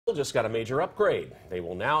Just got a major upgrade. They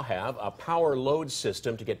will now have a power load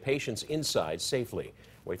system to get patients inside safely.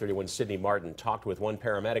 Way 31's Sydney Martin talked with one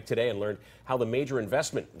paramedic today and learned how the major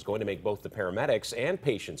investment is going to make both the paramedics and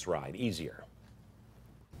patients' ride easier.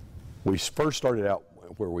 We first started out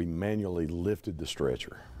where we manually lifted the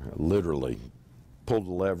stretcher, literally pulled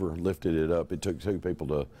the lever, lifted it up. It took two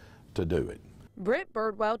people to do it. Britt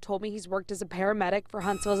Birdwell told me he's worked as a paramedic for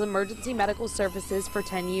Huntsville's Emergency Medical Services for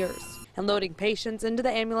 10 years, and loading patients into the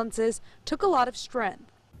ambulances took a lot of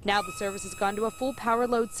strength. Now the service has gone to a full power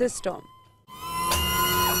load system.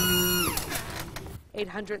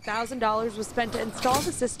 $800,000 was spent to install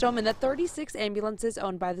the system in the 36 ambulances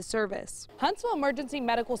owned by the service. Huntsville Emergency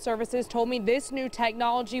Medical Services told me this new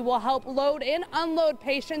technology will help load and unload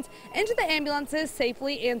patients into the ambulances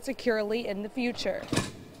safely and securely in the future.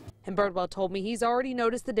 And Birdwell told me he's already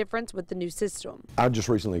noticed the difference with the new system. I just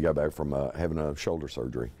recently got back from having a shoulder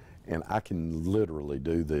surgery, and I can literally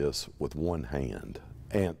do this with one hand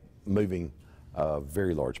and moving a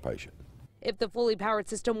very large patient. If the fully powered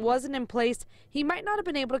system wasn't in place, he might not have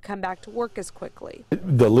been able to come back to work as quickly.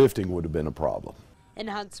 The lifting would have been a problem. In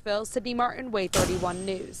Huntsville, Sydney Martin, Way 31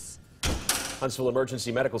 News. Huntsville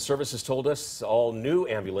Emergency Medical Services told us all new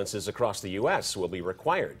ambulances across the U.S. will be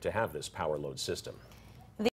required to have this power load system.